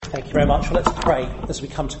Thank you very much. Well, let's pray as we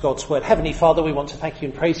come to God's word. Heavenly Father, we want to thank you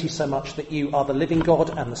and praise you so much that you are the living God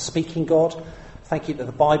and the speaking God. Thank you that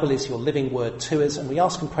the Bible is your living word to us, and we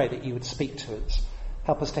ask and pray that you would speak to us.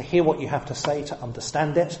 Help us to hear what you have to say, to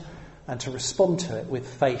understand it, and to respond to it with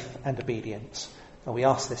faith and obedience. And we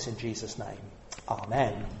ask this in Jesus' name.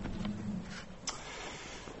 Amen.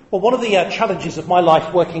 Well, one of the challenges of my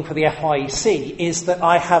life working for the FIEC is that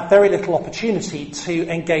I have very little opportunity to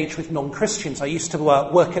engage with non-Christians. I used to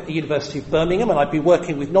work at the University of Birmingham, and I'd be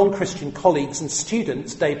working with non-Christian colleagues and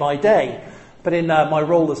students day by day. But in my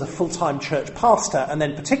role as a full-time church pastor, and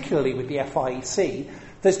then particularly with the FIEC,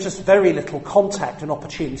 there's just very little contact and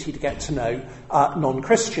opportunity to get to know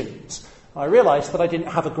non-Christians. I realised that I didn't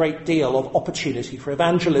have a great deal of opportunity for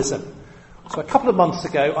evangelism. So a couple of months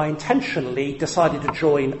ago, I intentionally decided to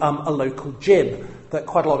join a local gym that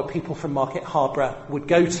quite a lot of people from Market Harborough would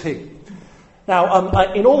go to. Now,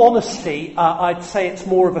 in all honesty, I'd say it's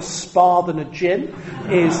more of a spa than a gym,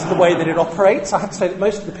 is the way that it operates. I have to say that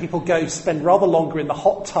most of the people spend rather longer in the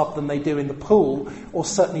hot tub than they do in the pool, or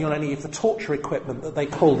certainly on any of the torture equipment that they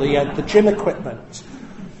call the gym equipment.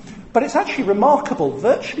 But it's actually remarkable.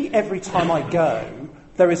 Virtually every time I go,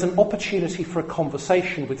 there is an opportunity for a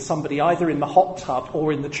conversation with somebody either in the hot tub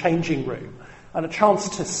or in the changing room, and a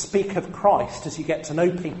chance to speak of Christ as you get to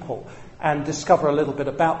know people and discover a little bit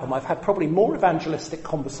about them. I've had probably more evangelistic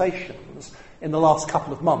conversations in the last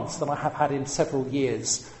couple of months than I have had in several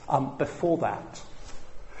years before that.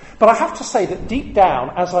 But I have to say that deep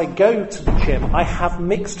down, as I go to the gym, I have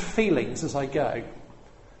mixed feelings as I go.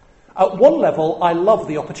 At one level, I love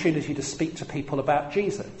the opportunity to speak to people about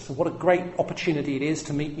Jesus. And what a great opportunity it is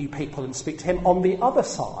to meet new people and speak to him. On the other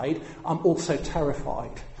side, I'm also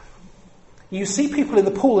terrified. You see people in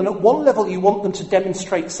the pool, and at one level you want them to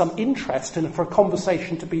demonstrate some interest and for a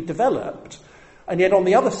conversation to be developed. And yet on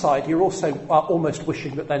the other side, you're also almost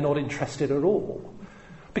wishing that they're not interested at all.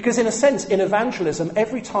 Because in a sense, in evangelism,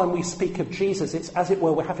 every time we speak of Jesus, it's as it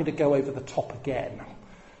were we're having to go over the top again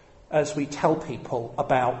as we tell people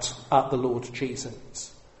about the Lord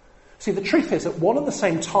Jesus. See, the truth is, at one and the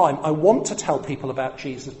same time, I want to tell people about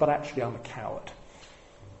Jesus, but actually I'm a coward.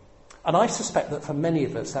 And I suspect that for many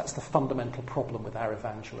of us, that's the fundamental problem with our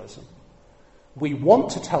evangelism. We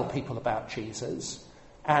want to tell people about Jesus,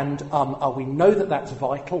 and we know that that's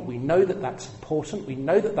vital, we know that that's important, we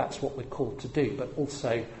know that that's what we're called to do, but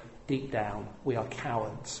also, deep down, we are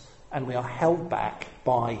cowards, and we are held back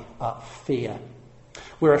by fear.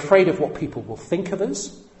 We're afraid of what people will think of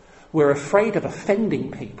us. We're afraid of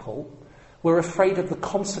offending people. We're afraid of the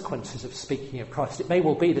consequences of speaking of Christ. It may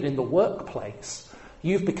well be that in the workplace,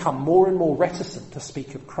 you've become more and more reticent to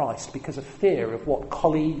speak of Christ because of fear of what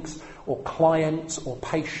colleagues or clients or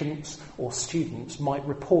patients or students might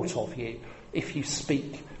report of you if you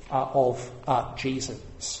speak of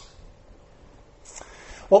Jesus.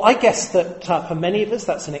 Well, I guess that for many of us,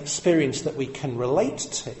 that's an experience that we can relate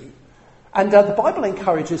to. And the Bible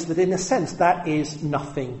encourages that, in a sense, that is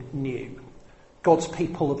nothing new. God's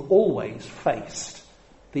people have always faced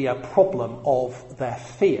the problem of their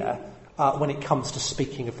fear when it comes to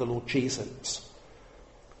speaking of the Lord Jesus.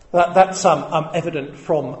 That's evident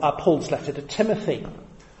from Paul's letter to Timothy.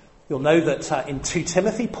 You'll know that in 2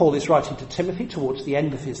 Timothy, Paul is writing to Timothy towards the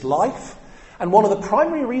end of his life. And one of the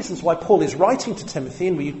primary reasons why Paul is writing to Timothy,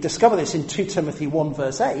 and we discover this in 2 Timothy 1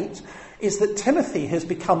 verse 8, is that Timothy has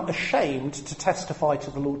become ashamed to testify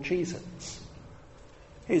to the Lord Jesus.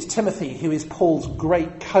 Here's Timothy, who is Paul's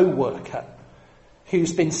great co-worker,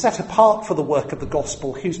 who's been set apart for the work of the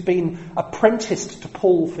gospel, who's been apprenticed to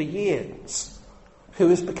Paul for years, who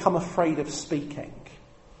has become afraid of speaking.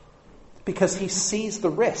 Because he sees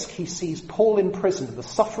the risk, he sees Paul in prison, the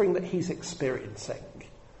suffering that he's experiencing.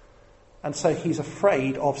 And so he's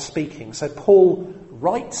afraid of speaking. So Paul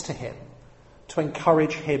writes to him to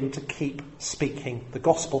encourage him to keep speaking the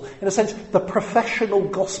gospel. In a sense, the professional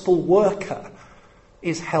gospel worker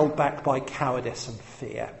is held back by cowardice and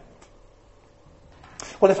fear.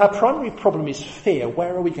 Well, if our primary problem is fear,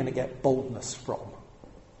 where are we going to get boldness from?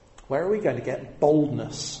 Where are we going to get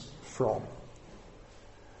boldness from?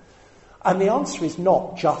 And the answer is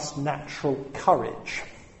not just natural courage.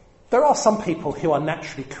 There are some people who are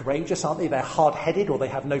naturally courageous, aren't they? They're hard-headed or they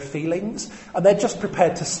have no feelings, and they're just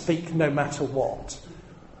prepared to speak no matter what.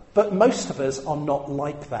 But most of us are not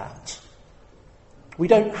like that. We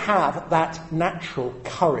don't have that natural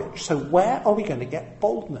courage. So where are we going to get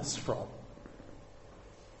boldness from?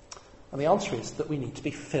 And the answer is that we need to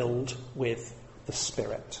be filled with the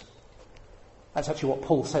Spirit. That's actually what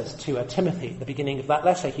Paul says to Timothy at the beginning of that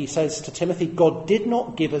letter. He says to Timothy, God did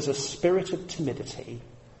not give us a spirit of timidity,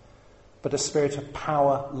 but a spirit of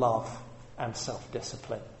power, love, and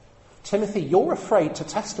self-discipline. Timothy, you're afraid to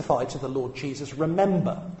testify to the Lord Jesus.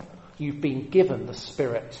 Remember, you've been given the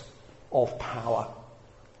Spirit of power.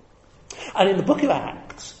 And in the book of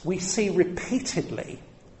Acts, we see repeatedly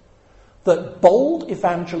that bold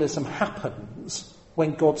evangelism happens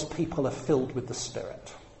when God's people are filled with the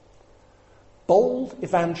Spirit. Bold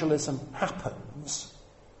evangelism happens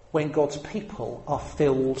when God's people are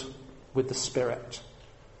filled with the Spirit.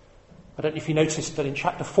 I don't know if you noticed that in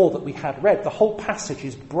chapter 4 that we had read, the whole passage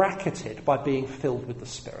is bracketed by being filled with the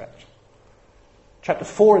Spirit. Chapter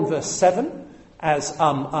 4 and verse 7, as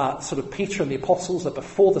sort of Peter and the apostles are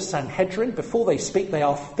before the Sanhedrin, before they speak, they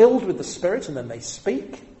are filled with the Spirit and then they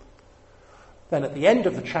speak. Then at the end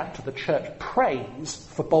of the chapter, the church prays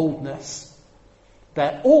for boldness.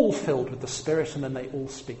 They're all filled with the Spirit and then they all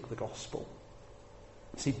speak the gospel.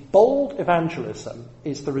 See, bold evangelism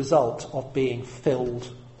is the result of being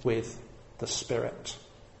filled with the Spirit.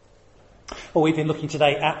 Well, we've been looking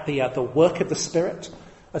today at the work of the Spirit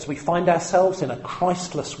as we find ourselves in a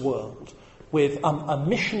Christless world with a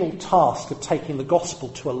missional task of taking the gospel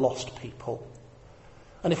to a lost people.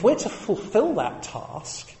 And if we're to fulfill that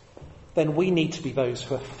task, then we need to be those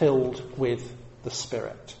who are filled with the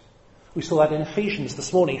Spirit. We saw that in Ephesians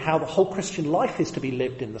this morning, how the whole Christian life is to be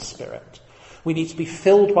lived in the Spirit. We need to be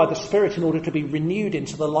filled by the Spirit in order to be renewed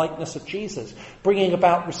into the likeness of Jesus, bringing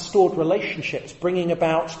about restored relationships, bringing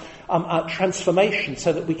about transformation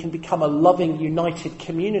so that we can become a loving, united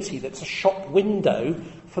community that's a shop window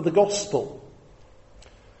for the gospel.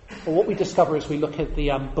 Well, what we discover as we look at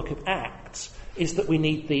the book of Acts is that we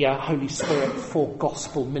need the Holy Spirit for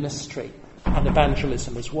gospel ministry and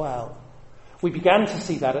evangelism as well. We began to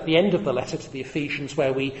see that at the end of the letter to the Ephesians,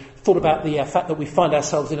 where we thought about the fact that we find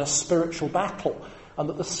ourselves in a spiritual battle and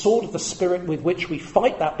that the sword of the Spirit with which we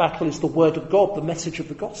fight that battle is the word of God, the message of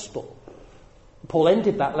the gospel. Paul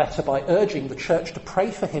ended that letter by urging the church to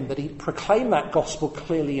pray for him that he proclaim that gospel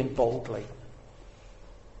clearly and boldly.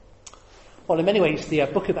 Well, in many ways, the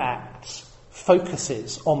book of Acts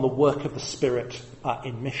focuses on the work of the Spirit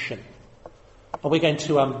in mission. And we're going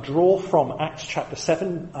to draw from Acts chapter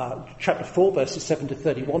 4, verses 7 to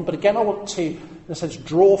 31. But again, I want to, in a sense,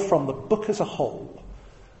 draw from the book as a whole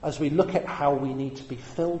as we look at how we need to be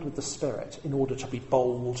filled with the Spirit in order to be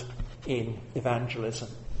bold in evangelism.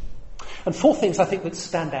 And 4 things I think that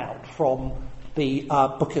stand out from the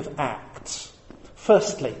book of Acts.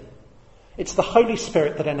 Firstly, it's the Holy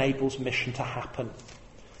Spirit that enables mission to happen.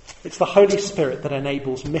 It's the Holy Spirit that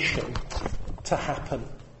enables mission to happen.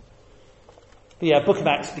 The book of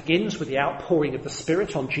Acts begins with the outpouring of the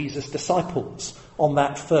Spirit on Jesus' disciples on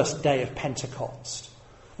that first day of Pentecost.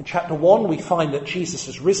 In chapter 1, we find that Jesus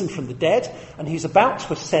has risen from the dead and he's about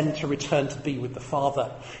to ascend to return to be with the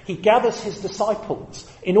Father. He gathers his disciples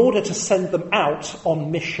in order to send them out on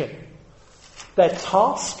mission. Their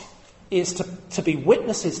task is to be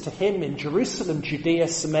witnesses to him in Jerusalem, Judea,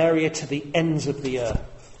 Samaria, to the ends of the earth.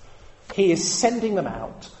 He is sending them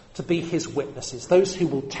out to be his witnesses, those who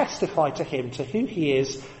will testify to him, to who he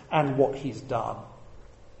is and what he's done.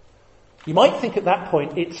 You might think at that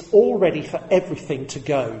point it's all ready for everything to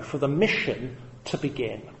go, for the mission to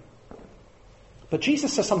begin. But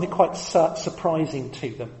Jesus says something quite surprising to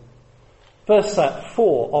them. Verse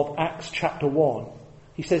 4 of Acts chapter 1,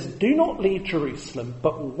 he says, "Do not leave Jerusalem,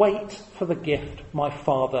 but wait for the gift my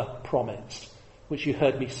Father promised, which you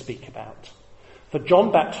heard me speak about. For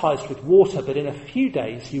John baptized with water, but in a few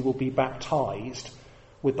days you will be baptized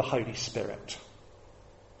with the Holy Spirit."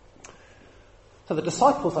 So the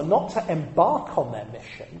disciples are not to embark on their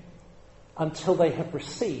mission until they have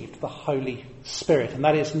received the Holy Spirit. And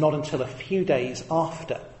that is not until a few days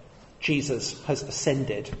after Jesus has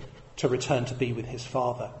ascended to return to be with his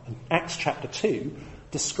Father. And Acts chapter 2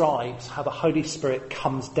 describes how the Holy Spirit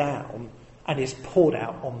comes down and is poured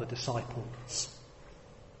out on the disciples.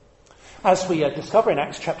 As we discover in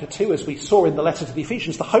Acts chapter 2, as we saw in the letter to the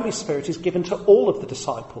Ephesians, the Holy Spirit is given to all of the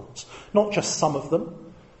disciples, not just some of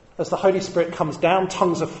them. As the Holy Spirit comes down,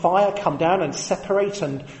 tongues of fire come down and separate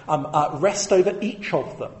and rest over each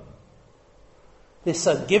of them. This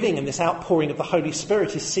giving and this outpouring of the Holy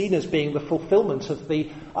Spirit is seen as being the fulfillment of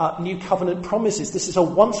the new covenant promises. This is a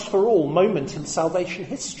once-for-all moment in salvation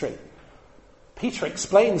history. Peter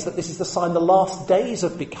explains that this is the sign the last days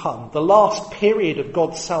have become, the last period of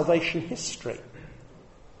God's salvation history.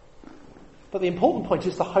 But the important point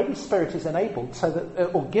is the Holy Spirit is enabled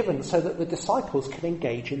given so that the disciples can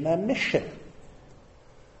engage in their mission.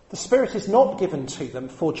 The Spirit is not given to them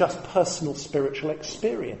for just personal spiritual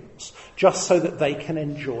experience, just so that they can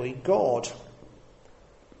enjoy God.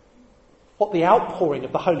 What the outpouring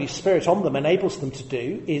of the Holy Spirit on them enables them to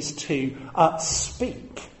do is to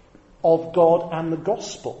speak of God and the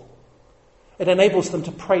gospel It enables them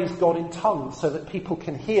to praise God in tongues so that people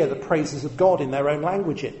can hear the praises of God in their own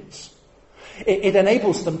languages. It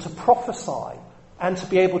enables them to prophesy and to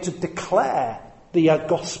be able to declare the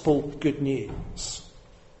gospel good news.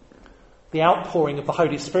 The outpouring of the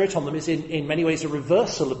Holy Spirit on them is in many ways a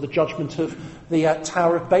reversal of the judgment of the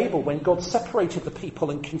Tower of Babel, when God separated the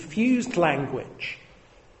people and confused language.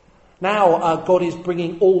 Now God is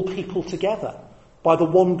bringing all people together by the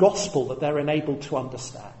one gospel that they're enabled to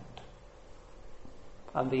understand.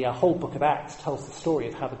 And the whole book of Acts tells the story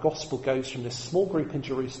of how the gospel goes from this small group in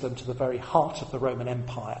Jerusalem to the very heart of the Roman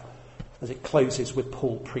Empire, as it closes with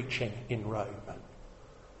Paul preaching in Rome.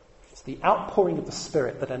 It's the outpouring of the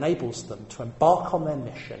Spirit that enables them to embark on their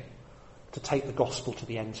mission to take the gospel to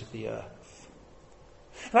the ends of the earth.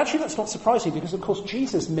 And actually that's not surprising, because of course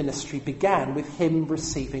Jesus' ministry began with him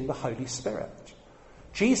receiving the Holy Spirit.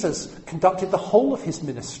 Jesus conducted the whole of his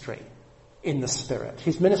ministry in the Spirit.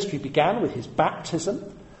 His ministry began with his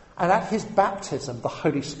baptism, and at his baptism the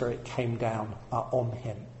Holy Spirit came down on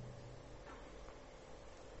him.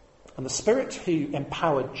 And the Spirit who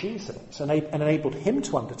empowered Jesus and enabled him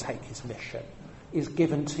to undertake his mission is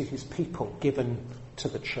given to his people, given to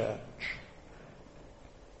the church.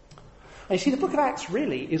 And you see, the book of Acts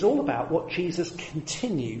really is all about what Jesus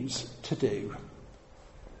continues to do.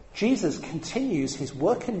 Jesus continues his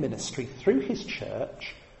work and ministry through his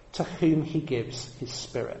church, to whom he gives his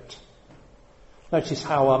Spirit. Notice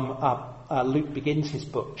how Luke begins his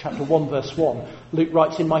book, chapter 1, verse 1. Luke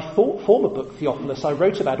writes, "In my former book, Theophilus, I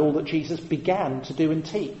wrote about all that Jesus began to do and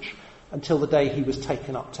teach until the day he was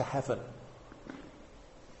taken up to heaven."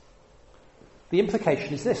 The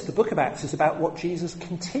implication is this: the book of Acts is about what Jesus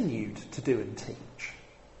continued to do and teach.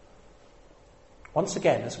 Once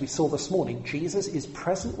again, as we saw this morning, Jesus is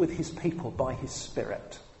present with his people by his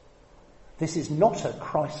Spirit. This is not a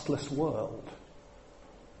Christless world,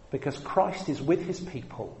 because Christ is with his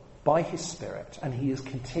people by his Spirit, and he is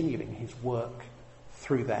continuing his work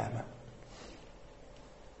through them.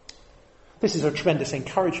 This is a tremendous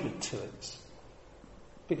encouragement to us,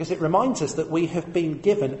 because it reminds us that we have been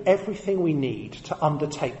given everything we need to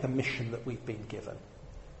undertake the mission that we've been given.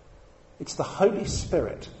 It's the Holy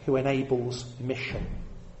Spirit who enables mission.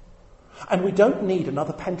 And we don't need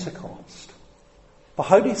another Pentecost. The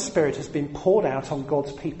Holy Spirit has been poured out on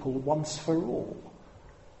God's people once for all,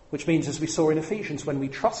 which means, as we saw in Ephesians, when we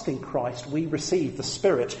trust in Christ, we receive the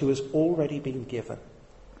Spirit who has already been given.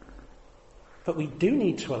 But we do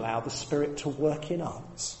need to allow the Spirit to work in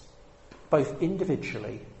us, both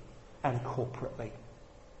individually and corporately.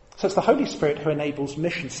 So it's the Holy Spirit who enables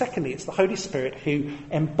mission. Secondly, it's the Holy Spirit who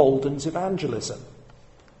emboldens evangelism.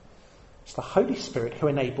 It's the Holy Spirit who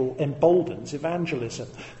emboldens evangelism.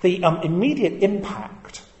 The immediate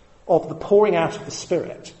impact of the pouring out of the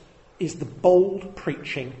Spirit is the bold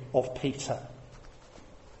preaching of Peter.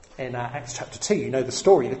 In Acts chapter 2, you know the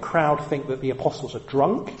story. The crowd think that the apostles are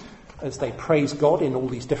drunk as they praise God in all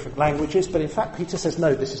these different languages, but in fact Peter says,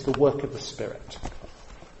 no, this is the work of the Spirit.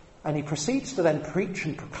 And he proceeds to then preach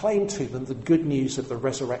and proclaim to them the good news of the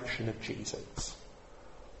resurrection of Jesus.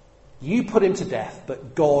 You put him to death,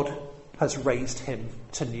 but God has raised him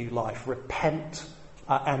to new life. Repent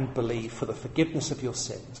and believe for the forgiveness of your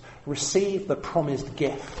sins. Receive the promised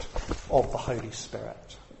gift of the Holy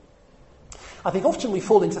Spirit. I think often we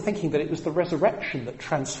fall into thinking that it was the resurrection that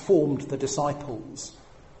transformed the disciples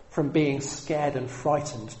from being scared and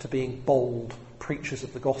frightened to being bold preachers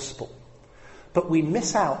of the gospel. But we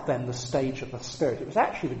miss out then the stage of the Spirit. It was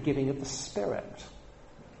actually the giving of the Spirit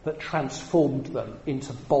that transformed them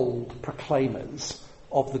into bold proclaimers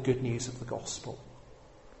of the good news of the gospel.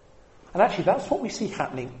 And actually that's what we see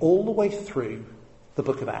happening all the way through the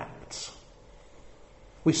book of Acts.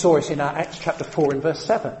 We saw it in Acts chapter 4 and verse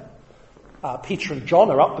 7. Peter and John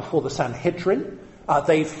are up before the Sanhedrin.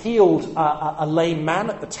 They've healed a lame man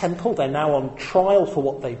at the temple. They're now on trial for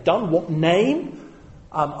what they've done. What name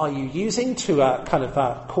are you using to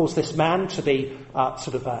cause this man to be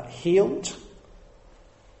healed?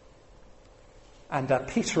 And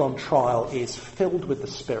Peter on trial is filled with the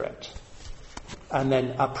Spirit, and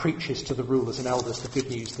then preaches to the rulers and elders the good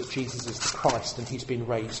news that Jesus is the Christ and he's been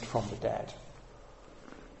raised from the dead.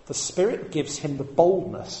 The Spirit gives him the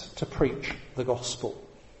boldness to preach the gospel.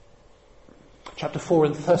 Chapter 4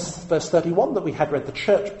 and verse 31 that we had read, the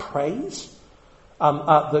church prays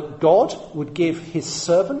that God would give his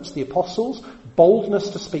servants, the apostles, boldness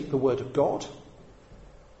to speak the word of God.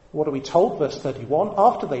 What are we told? Verse 31,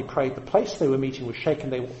 after they prayed, the place they were meeting was shaken.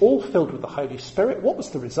 They were all filled with the Holy Spirit. What was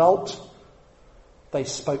the result? They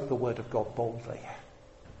spoke the word of God boldly.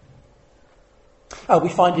 We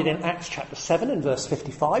find it in Acts chapter 7 and verse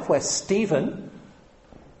 55, where Stephen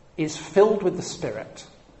is filled with the Spirit,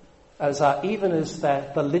 as even as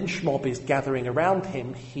the lynch mob is gathering around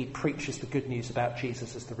him, he preaches the good news about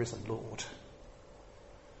Jesus as the risen Lord.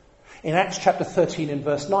 In Acts chapter 13 and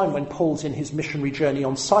verse 9, when Paul's in his missionary journey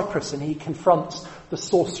on Cyprus and he confronts the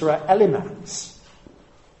sorcerer Elymas,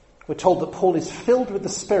 we're told that Paul is filled with the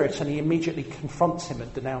Spirit and he immediately confronts him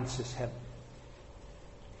and denounces him.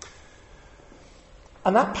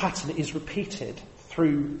 And that pattern is repeated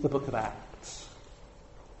through the book of Acts.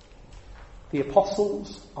 The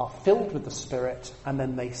apostles are filled with the Spirit and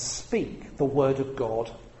then they speak the word of God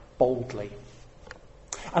boldly.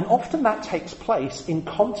 And often that takes place in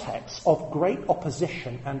contexts of great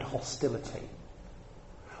opposition and hostility.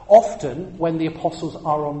 Often when the apostles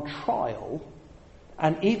are on trial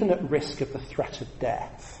and even at risk of the threat of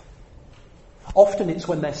death. Often it's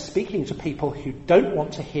when they're speaking to people who don't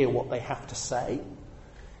want to hear what they have to say,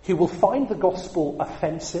 who will find the gospel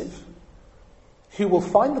offensive, who will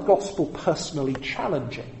find the gospel personally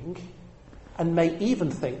challenging, and may even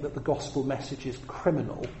think that the gospel message is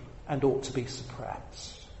criminal and ought to be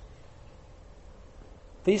suppressed.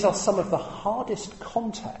 These are some of the hardest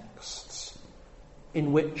contexts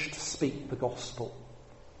in which to speak the gospel.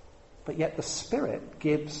 But yet the Spirit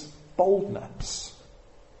gives boldness,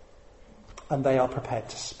 and they are prepared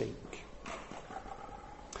to speak.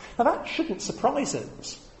 Now that shouldn't surprise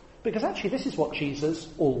us, because actually this is what Jesus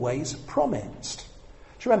always promised.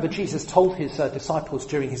 Do you remember Jesus told his disciples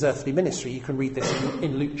during his earthly ministry, you can read this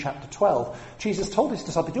in Luke chapter 12, Jesus told his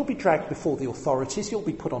disciples, you'll be dragged before the authorities, you'll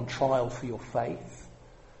be put on trial for your faith.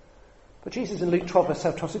 But Jesus in Luke 12 verse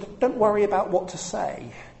 7 said, don't worry about what to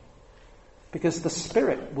say, because the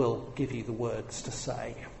Spirit will give you the words to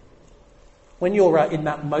say. When you're in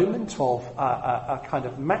that moment of a kind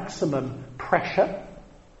of maximum pressure,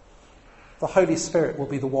 the Holy Spirit will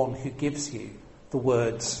be the one who gives you the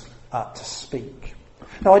words to speak.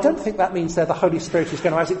 Now, I don't think that means that the Holy Spirit is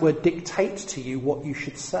going to, as it were, dictate to you what you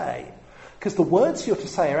should say. Because the words you're to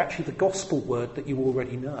say are actually the gospel word that you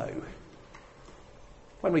already know.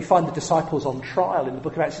 When we find the disciples on trial in the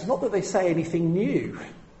book of Acts, it's not that they say anything new.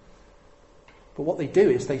 But what they do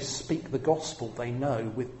is they speak the gospel they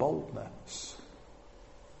know with boldness.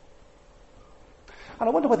 And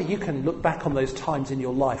I wonder whether you can look back on those times in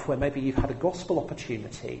your life where maybe you've had a gospel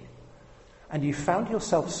opportunity and you found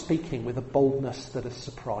yourself speaking with a boldness that has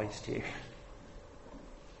surprised you.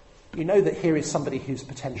 You know that here is somebody who's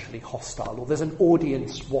potentially hostile, or there's an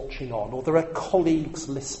audience watching on, or there are colleagues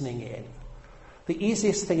listening in. The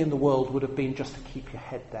easiest thing in the world would have been just to keep your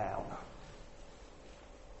head down.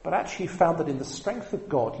 But actually you found that in the strength of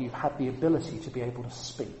God, you've had the ability to be able to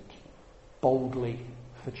speak boldly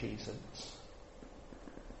for Jesus.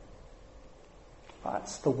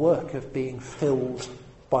 That's the work of being filled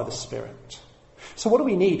by the Spirit. So what do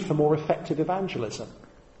we need for more effective evangelism?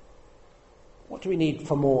 What do we need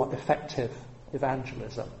for more effective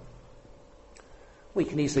evangelism? We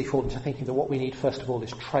can easily fall into thinking that what we need first of all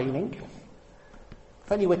is training.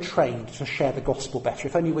 If only we're trained to share the gospel better,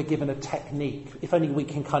 if only we're given a technique, if only we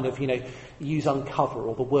can kind of, use Uncover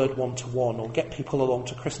or the Word One-to-One or get people along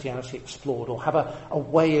to Christianity Explored or have a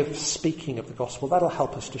way of speaking of the gospel, that'll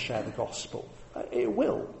help us to share the gospel. It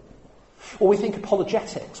will. Or we think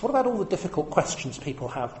apologetics. What about all the difficult questions people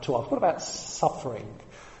have to ask? What about suffering?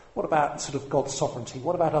 What about sort of God's sovereignty?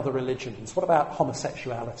 What about other religions? What about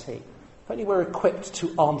homosexuality? If only we're equipped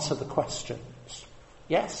to answer the questions.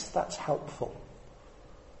 Yes, that's helpful.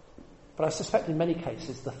 But I suspect in many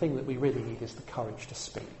cases the thing that we really need is the courage to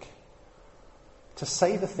speak. To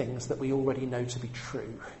say the things that we already know to be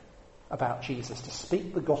true about Jesus. To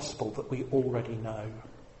speak the gospel that we already know.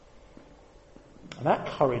 And that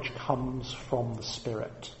courage comes from the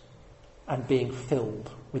Spirit and being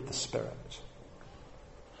filled with the Spirit.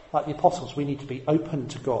 Like the apostles, we need to be open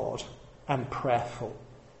to God and prayerful.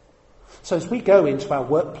 So as we go into our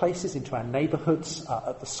workplaces, into our neighbourhoods,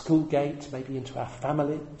 at the school gate, maybe into our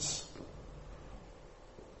families,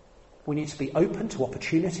 we need to be open to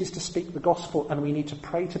opportunities to speak the gospel, and we need to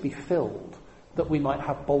pray to be filled that we might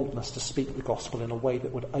have boldness to speak the gospel in a way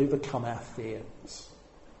that would overcome our fears.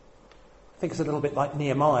 I think it's a little bit like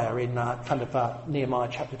Nehemiah in Nehemiah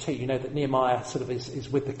chapter 2. You know that Nehemiah sort of is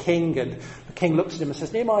with the king, and the king looks at him and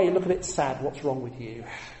says, Nehemiah, you look a bit sad, what's wrong with you?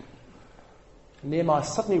 And Nehemiah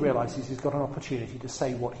suddenly realises he's got an opportunity to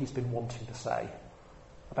say what he's been wanting to say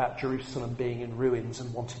about Jerusalem being in ruins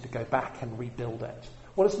and wanting to go back and rebuild it.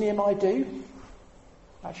 What does Nehemiah do?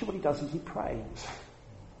 Actually what he does is he prays.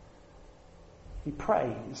 He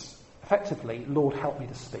prays, effectively, Lord, help me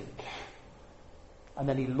to speak. And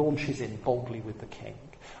then he launches in boldly with the king.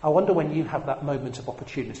 I wonder when you have that moment of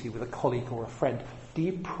opportunity with a colleague or a friend, do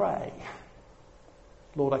you pray?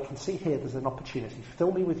 Lord, I can see here there's an opportunity.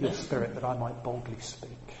 Fill me with your Spirit that I might boldly speak.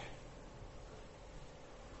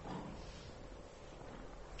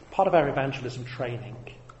 Part of our evangelism training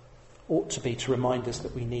ought to be to remind us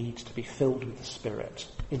that we need to be filled with the Spirit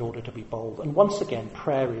in order to be bold. And once again,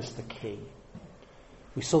 prayer is the key.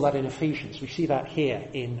 We saw that in Ephesians. We see that here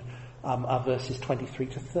in our verses 23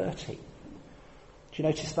 to 30. Do you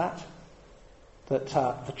notice that? That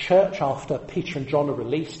the church, after Peter and John are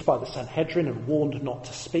released by the Sanhedrin and warned not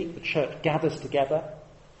to speak, the church gathers together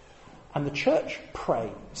and the church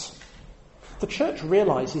prays. The church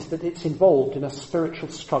realises that it's involved in a spiritual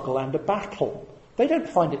struggle and a battle. They don't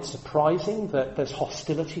find it surprising that there's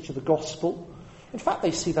hostility to the gospel. In fact,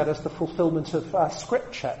 they see that as the fulfilment of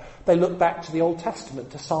Scripture. They look back to the Old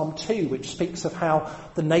Testament, to Psalm 2, which speaks of how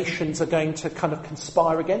the nations are going to kind of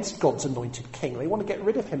conspire against God's anointed king. They want to get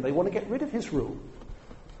rid of him. They want to get rid of his rule.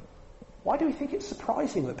 Why do we think it's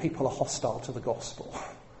surprising that people are hostile to the gospel?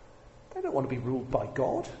 They don't want to be ruled by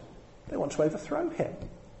God. They want to overthrow him.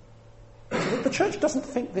 The church doesn't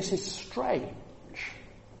think this is strange.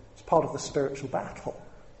 It's part of the spiritual battle.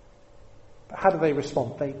 But how do they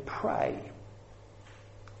respond? They pray.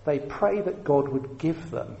 They pray that God would give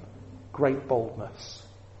them great boldness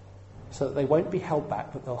so that they won't be held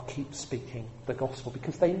back, but they'll keep speaking the gospel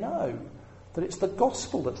because they know that it's the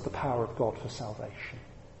gospel that's the power of God for salvation.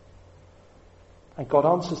 And God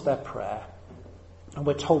answers their prayer, and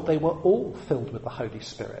we're told they were all filled with the Holy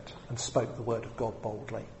Spirit and spoke the word of God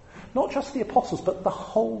boldly. Not just the apostles, but the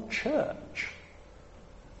whole church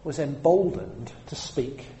was emboldened to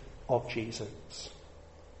speak of Jesus.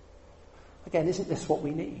 Again, isn't this what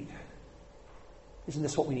we need? Isn't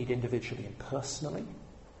this what we need individually and personally?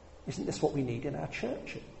 Isn't this what we need in our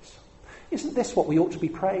churches? Isn't this what we ought to be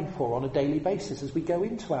praying for on a daily basis as we go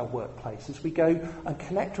into our workplace, as we go and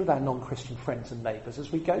connect with our non-Christian friends and neighbours,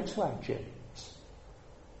 as we go to our gyms?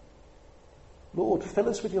 Lord, fill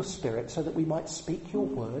us with your Spirit so that we might speak your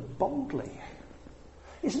word boldly.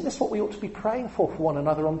 Isn't this what we ought to be praying for one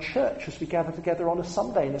another on church as we gather together on a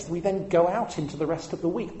Sunday and as we then go out into the rest of the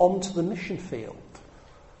week onto the mission field,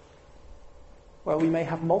 where we may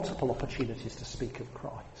have multiple opportunities to speak of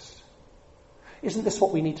Christ? Isn't this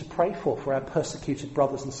what we need to pray for our persecuted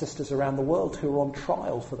brothers and sisters around the world who are on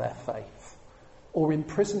trial for their faith or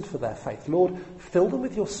imprisoned for their faith? Lord, fill them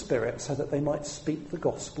with your Spirit so that they might speak the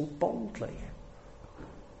gospel boldly.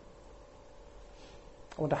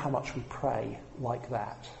 I wonder how much we pray like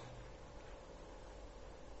that.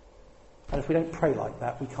 And if we don't pray like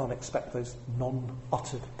that, we can't expect those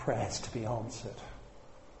non-uttered prayers to be answered.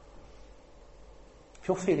 If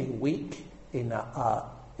you're feeling weak in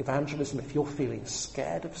evangelism, if you're feeling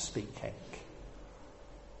scared of speaking,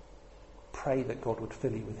 pray that God would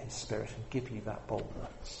fill you with his Spirit and give you that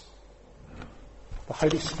boldness. The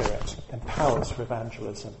Holy Spirit empowers for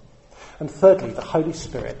evangelism. And thirdly, the Holy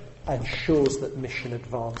Spirit ensures that mission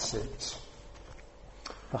advances.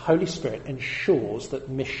 The Holy Spirit ensures that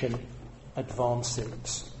mission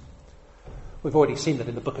advances. We've already seen that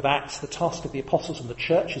in the book of Acts, the task of the apostles and the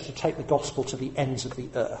church is to take the gospel to the ends of the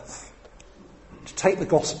earth, to take the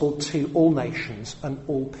gospel to all nations and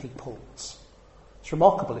all peoples. It's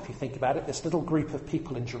remarkable if you think about it. This little group of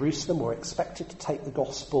people in Jerusalem were expected to take the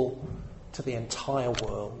gospel to the entire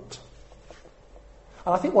world.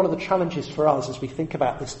 And I think one of the challenges for us as we think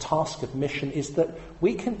about this task of mission is that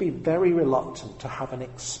we can be very reluctant to have an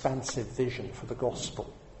expansive vision for the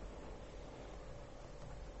gospel.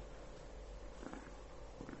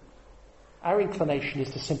 Our inclination is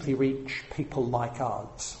to simply reach people like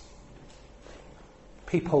us,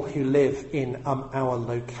 people who live in our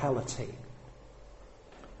locality.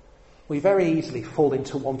 We very easily fall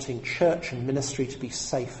into wanting church and ministry to be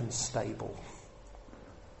safe and stable.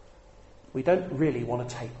 We don't really want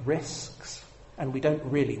to take risks, and we don't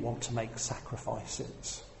really want to make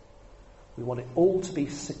sacrifices. We want it all to be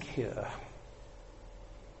secure.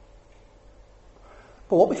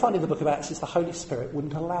 But what we find in the book of Acts is the Holy Spirit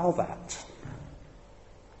wouldn't allow that.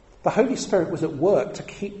 The Holy Spirit was at work to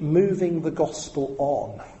keep moving the gospel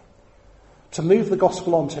on, to move the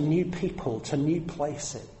gospel on to new people, to new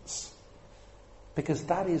places, because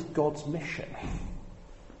that is God's mission.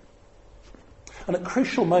 And at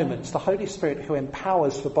crucial moments, the Holy Spirit, who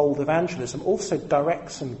empowers for bold evangelism, also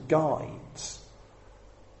directs and guides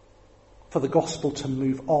for the gospel to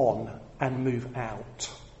move on and move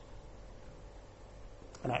out.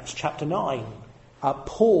 In Acts chapter 9,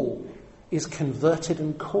 Paul is converted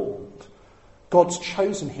and called. God's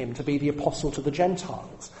chosen him to be the apostle to the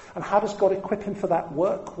Gentiles. And how does God equip him for that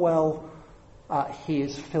work? Well, he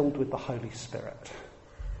is filled with the Holy Spirit.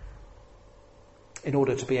 in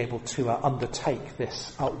order to be able to undertake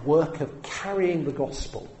this work of carrying the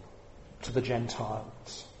gospel to the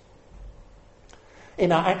Gentiles.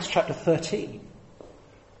 In Acts chapter 13,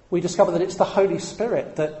 we discover that it's the Holy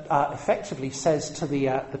Spirit that effectively says to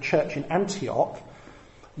the church in Antioch,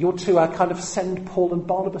 you're to kind of send Paul and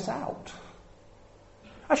Barnabas out.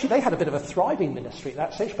 Actually, they had a bit of a thriving ministry at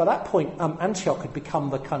that stage. By that point, Antioch had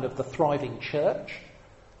become the kind of the thriving church.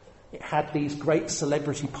 It had these great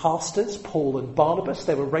celebrity pastors, Paul and Barnabas.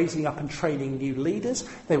 They were raising up and training new leaders.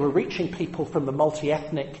 They were reaching people from the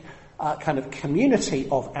multi-ethnic kind of community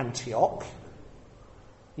of Antioch.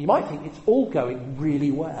 You might think it's all going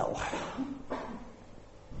really well.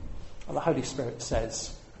 And the Holy Spirit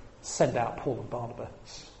says, send out Paul and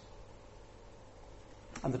Barnabas.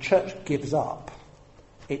 And the church gives up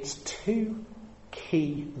its two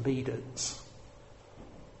key leaders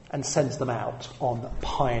and sends them out on a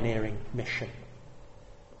pioneering mission.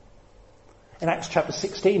 In Acts chapter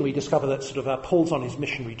 16, we discover that Paul's on his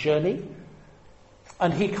missionary journey,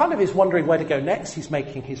 and he kind of is wondering where to go next. He's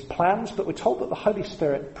making his plans, but we're told that the Holy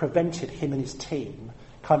Spirit prevented him and his team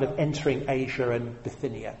kind of entering Asia and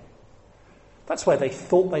Bithynia. That's where they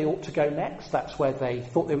thought they ought to go next. That's where they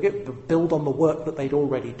thought they would get to build on the work that they'd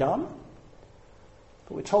already done.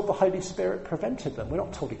 But we're told the Holy Spirit prevented them. We're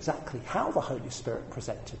not told exactly how the Holy Spirit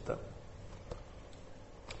presented them.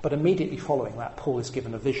 But immediately following that, Paul is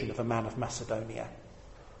given a vision of a man of Macedonia.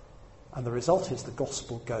 And the result is the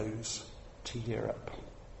gospel goes to Europe.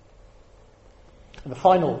 In the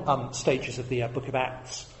final stages of the book of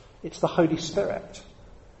Acts, it's the Holy Spirit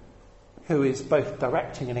who is both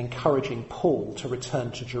directing and encouraging Paul to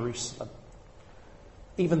return to Jerusalem,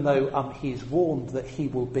 even though he is warned that he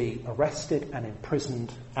will be arrested and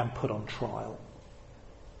imprisoned and put on trial.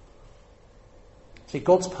 See,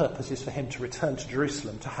 God's purpose is for him to return to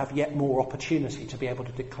Jerusalem to have yet more opportunity to be able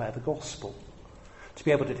to declare the gospel. To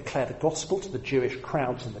be able to declare the gospel to the Jewish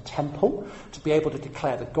crowds in the temple, to be able to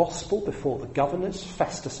declare the gospel before the governors,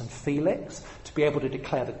 Festus and Felix, to be able to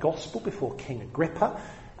declare the gospel before King Agrippa,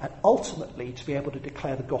 and ultimately to be able to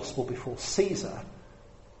declare the gospel before Caesar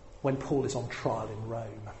when Paul is on trial in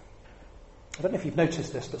Rome. I don't know if you've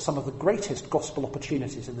noticed this, but some of the greatest gospel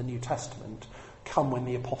opportunities in the New Testament come when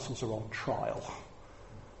the apostles are on trial.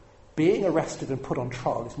 Being arrested and put on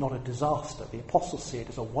trial is not a disaster. The apostles see it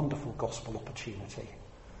as a wonderful gospel opportunity.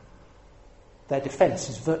 Their defence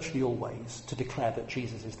is virtually always to declare that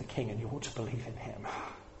Jesus is the King and you ought to believe in him.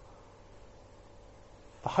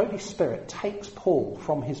 The Holy Spirit takes Paul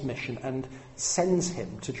from his mission and sends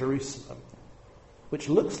him to Jerusalem, which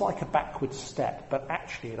looks like a backward step, but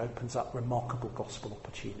actually it opens up remarkable gospel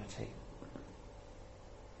opportunity.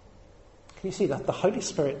 Can you see that? The Holy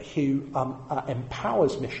Spirit who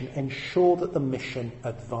empowers mission ensure that the mission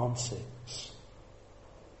advances.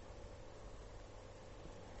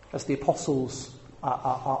 As the apostles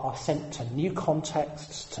are sent to new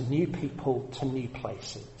contexts, to new people, to new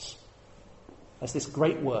places, as this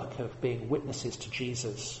great work of being witnesses to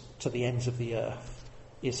Jesus to the ends of the earth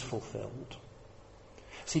is fulfilled.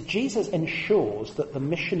 See, Jesus ensures that the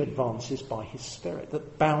mission advances by his Spirit,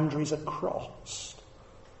 that boundaries are crossed.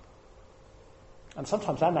 And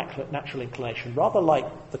sometimes our natural inclination, rather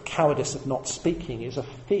like the cowardice of not speaking, is a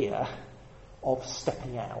fear of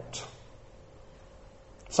stepping out.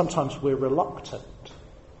 Sometimes we're reluctant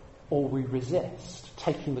or we resist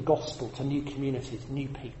taking the gospel to new communities, new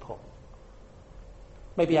people.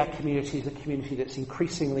 Maybe our community is a community that's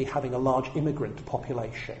increasingly having a large immigrant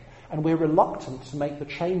population, and we're reluctant to make the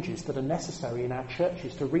changes that are necessary in our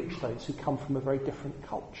churches to reach those who come from a very different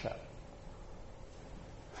culture.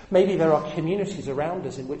 Maybe there are communities around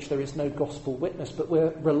us in which there is no gospel witness, but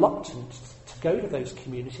we're reluctant to go to those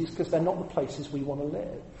communities because they're not the places we want to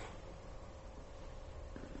live.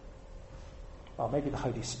 Well, maybe the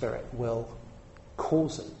Holy Spirit will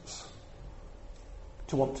cause us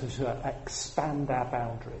to want to expand our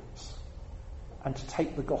boundaries and to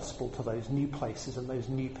take the gospel to those new places and those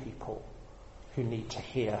new people who need to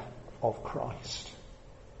hear of Christ.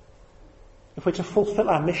 If we're to fulfill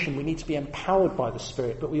our mission, we need to be empowered by the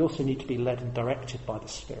Spirit, but we also need to be led and directed by the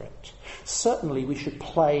Spirit. Certainly we should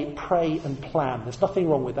pray and plan. There's nothing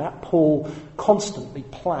wrong with that. Paul constantly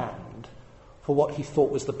planned for what he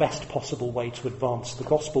thought was the best possible way to advance the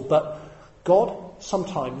gospel, but God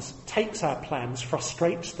sometimes takes our plans,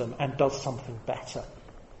 frustrates them, and does something better.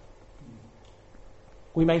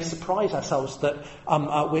 We may surprise ourselves that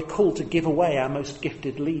we're called to give away our most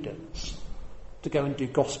gifted leaders to go and do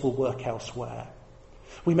gospel work elsewhere.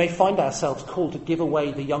 We may find ourselves called to give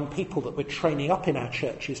away the young people that we're training up in our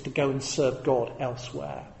churches to go and serve God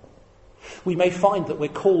elsewhere. We may find that we're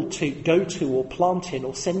called to go to or plant in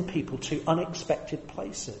or send people to unexpected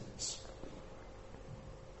places.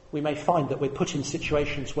 We may find that we're put in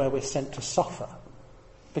situations where we're sent to suffer,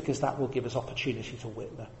 because that will give us opportunity to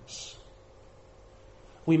witness.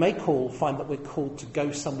 We may find that we're called to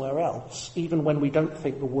go somewhere else, even when we don't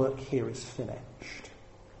think the work here is finished.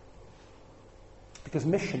 Because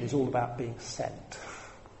mission is all about being sent.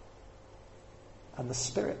 And the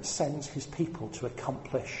Spirit sends his people to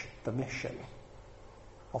accomplish the mission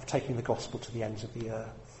of taking the gospel to the ends of the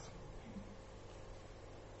earth.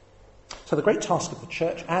 So the great task of the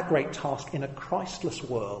church, our great task in a Christless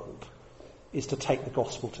world, is to take the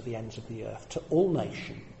gospel to the ends of the earth, to all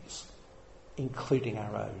nations, including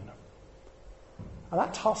our own. And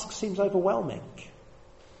that task seems overwhelming.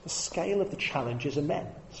 The scale of the challenge is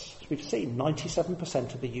immense. As we've seen,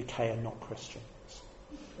 97% of the UK are not Christians.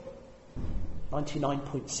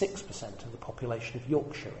 99.6% of the population of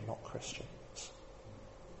Yorkshire are not Christians.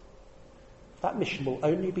 That mission will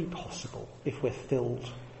only be possible if we're filled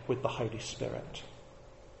with the Holy Spirit.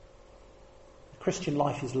 The Christian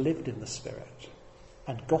life is lived in the Spirit,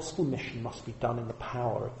 and gospel mission must be done in the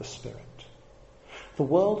power of the Spirit. The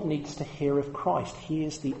world needs to hear of Christ. He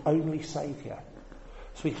is the only Saviour.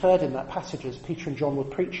 As we heard in that passage as Peter and John were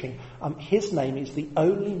preaching, his name is the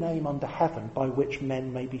only name under heaven by which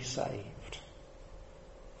men may be saved.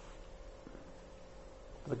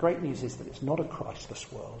 The great news is that it's not a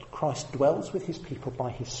Christless world. Christ dwells with his people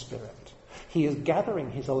by his Spirit. He is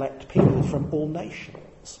gathering his elect people from all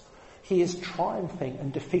nations. He is triumphing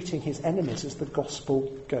and defeating his enemies as the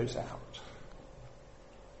gospel goes out.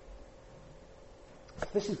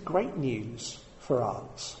 This is great news for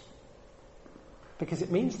us, because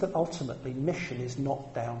it means that ultimately mission is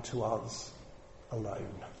not down to us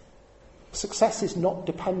alone. Success is not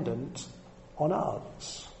dependent on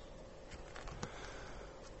us.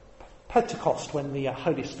 Pentecost, when the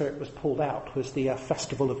Holy Spirit was poured out, was the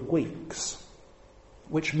Festival of Weeks,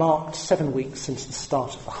 which marked 7 weeks since the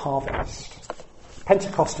start of the harvest.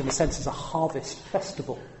 Pentecost, in a sense, is a harvest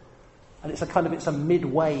festival. And it's a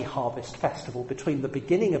midway harvest festival between the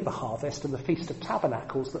beginning of the harvest and the Feast of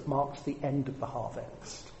Tabernacles that marks the end of the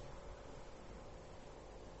harvest.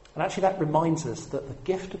 And actually that reminds us that the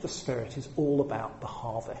gift of the Spirit is all about the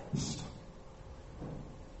harvest.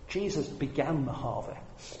 Jesus began the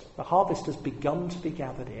harvest. The harvest has begun to be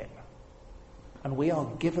gathered in. And we are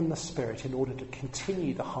given the Spirit in order to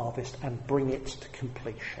continue the harvest and bring it to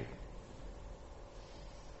completion.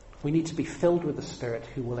 We need to be filled with the Spirit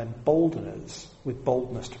who will embolden us with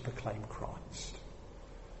boldness to proclaim Christ,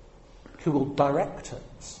 who will direct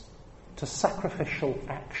us to sacrificial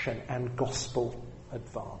action and gospel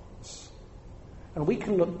advance. And we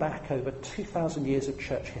can look back over 2,000 years of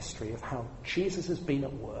church history of how Jesus has been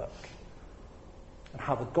at work and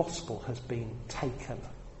how the gospel has been taken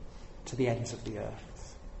to the ends of the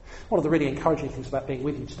earth. One of the really encouraging things about being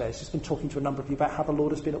with you today is just been talking to a number of you about how the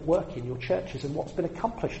Lord has been at work in your churches and what's been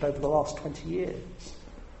accomplished over the last 20 years.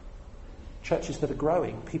 Churches that are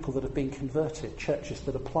growing, people that have been converted, churches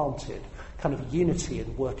that are planted, kind of unity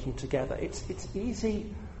and working together. It's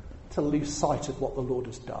easy to lose sight of what the Lord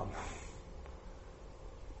has done.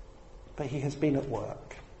 But he has been at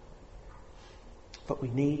work. But we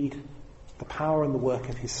need the power and the work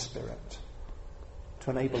of his Spirit to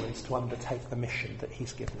enable us to undertake the mission that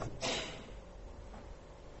he's given us.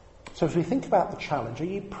 So as we think about the challenge, are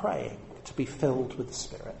you praying to be filled with the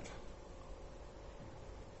Spirit?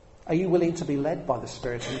 Are you willing to be led by the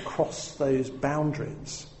Spirit and cross those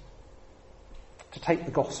boundaries to take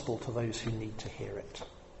the gospel to those who need to hear it?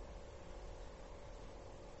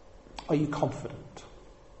 Are you confident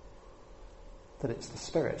that it's the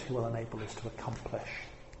Spirit who will enable us to accomplish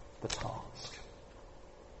the task?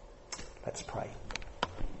 Let's pray.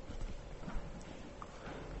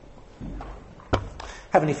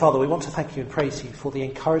 Heavenly Father, we want to thank you and praise you for the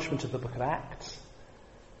encouragement of the book of Acts.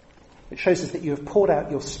 It shows us that you have poured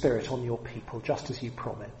out your Spirit on your people just as you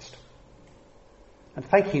promised. And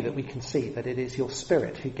thank you that we can see that it is your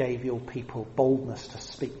Spirit who gave your people boldness to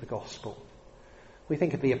speak the gospel. We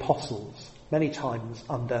think of the apostles, many times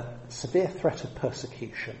under severe threat of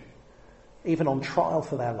persecution, even on trial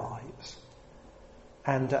for their lives.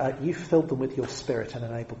 And you filled them with your Spirit and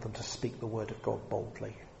enabled them to speak the word of God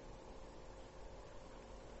boldly.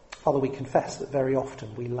 Father, we confess that very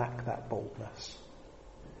often we lack that boldness.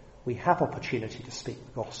 We have opportunity to speak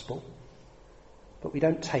the gospel, but we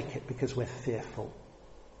don't take it because we're fearful.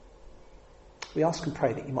 We ask and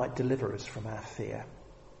pray that you might deliver us from our fear,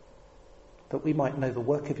 that we might know the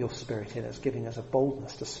work of your Spirit in us, giving us a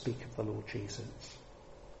boldness to speak of the Lord Jesus.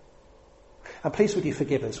 And please would you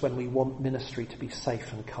forgive us when we want ministry to be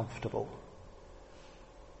safe and comfortable,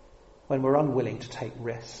 when we're unwilling to take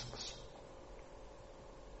risks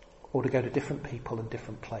or to go to different people and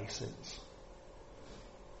different places.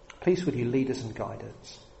 Please would you lead us and guide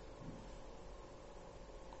us,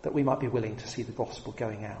 that we might be willing to see the gospel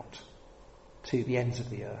going out to the ends of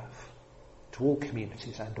the earth, to all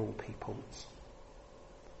communities and all peoples.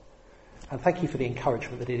 And thank you for the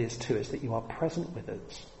encouragement that it is to us that you are present with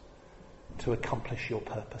us to accomplish your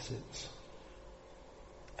purposes.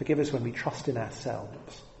 Forgive us when we trust in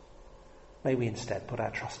ourselves. May we instead put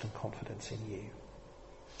our trust and confidence in you.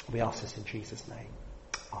 We ask this in Jesus' name.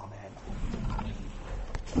 Amen.